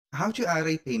How to add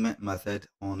a payment method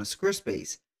on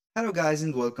Squarespace. Hello guys,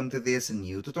 and welcome to this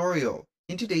new tutorial.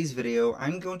 In today's video,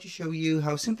 I'm going to show you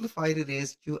how simplified it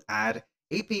is to add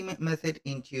a payment method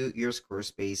into your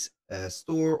Squarespace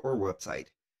store or website.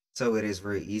 So it is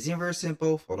very easy and very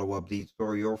simple. Follow up the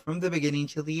tutorial from the beginning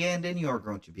till the end and you are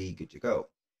going to be good to go.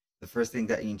 The first thing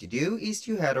that you need to do is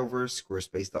to head over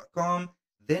squarespace.com.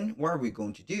 Then what we're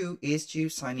going to do is to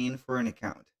sign in for an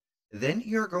account. Then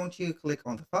you're going to click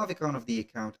on the favicon of the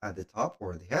account at the top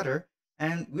or the header,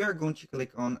 and we are going to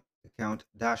click on account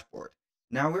dashboard.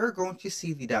 Now we're going to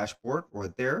see the dashboard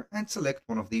right there and select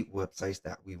one of the websites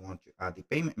that we want to add the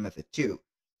payment method to.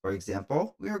 For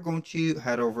example, we are going to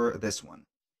head over this one.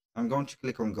 I'm going to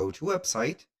click on go to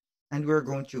website and we're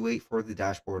going to wait for the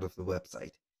dashboard of the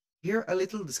website. Here a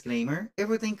little disclaimer,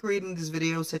 everything created in this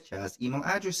video such as email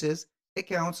addresses,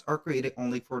 accounts are created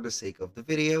only for the sake of the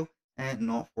video and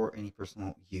not for any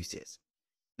personal uses.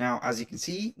 Now, as you can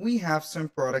see, we have some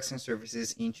products and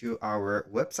services into our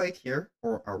website here,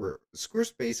 or our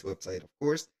Squarespace website, of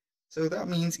course. So that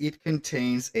means it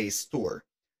contains a store.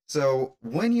 So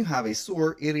when you have a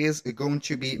store, it is going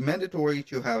to be mandatory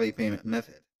to have a payment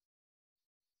method.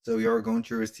 So you're going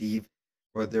to receive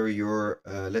whether your,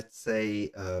 let's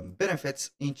say,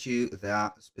 benefits into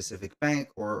that specific bank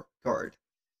or card.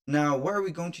 Now, what are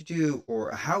we going to do,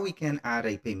 or how we can add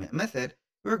a payment method?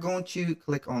 We're going to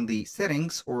click on the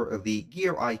settings or the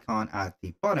gear icon at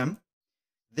the bottom.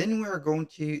 Then we're going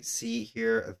to see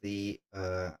here the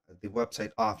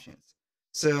website options.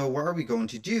 So what are we going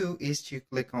to do is to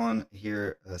click on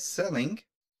here selling,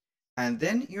 and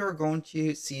then you're going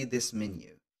to see this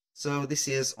menu. So this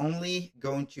is only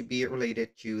going to be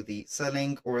related to the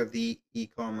selling or the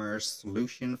e-commerce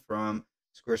solution from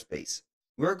Squarespace.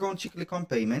 We're going to click on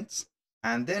payments,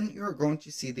 and then you're going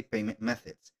to see the payment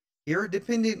methods. Here,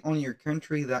 depending on your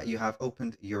country that you have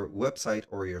opened your website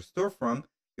or your store from,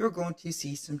 you're going to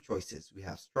see some choices. We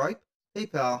have Stripe,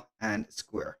 PayPal, and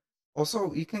Square.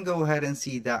 Also, you can go ahead and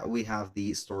see that we have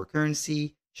the store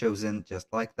currency chosen just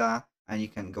like that, and you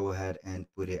can go ahead and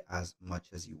put it as much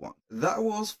as you want. That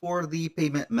was for the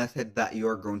payment method that you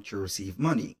are going to receive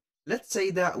money. Let's say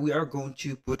that we are going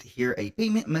to put here a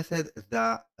payment method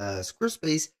that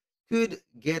Squarespace could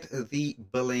get the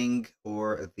billing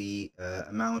or the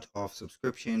amount of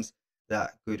subscriptions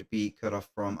that could be cut off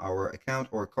from our account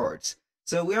or cards.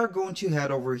 So we are going to head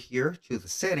over here to the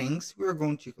settings. We are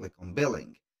going to click on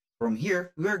billing. From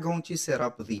here, we are going to set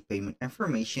up the payment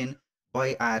information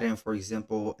by adding, for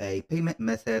example, a payment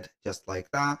method just like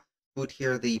that. Put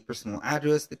here the personal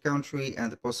address, the country,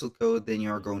 and the postal code. Then you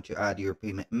are going to add your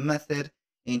payment method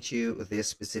into this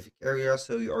specific area.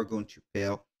 So you are going to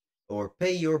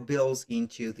pay your bills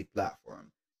into the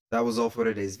platform. That was all for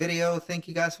today's video. Thank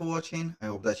you guys for watching. I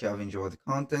hope that you have enjoyed the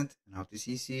content and hope to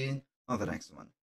see you soon on the next one.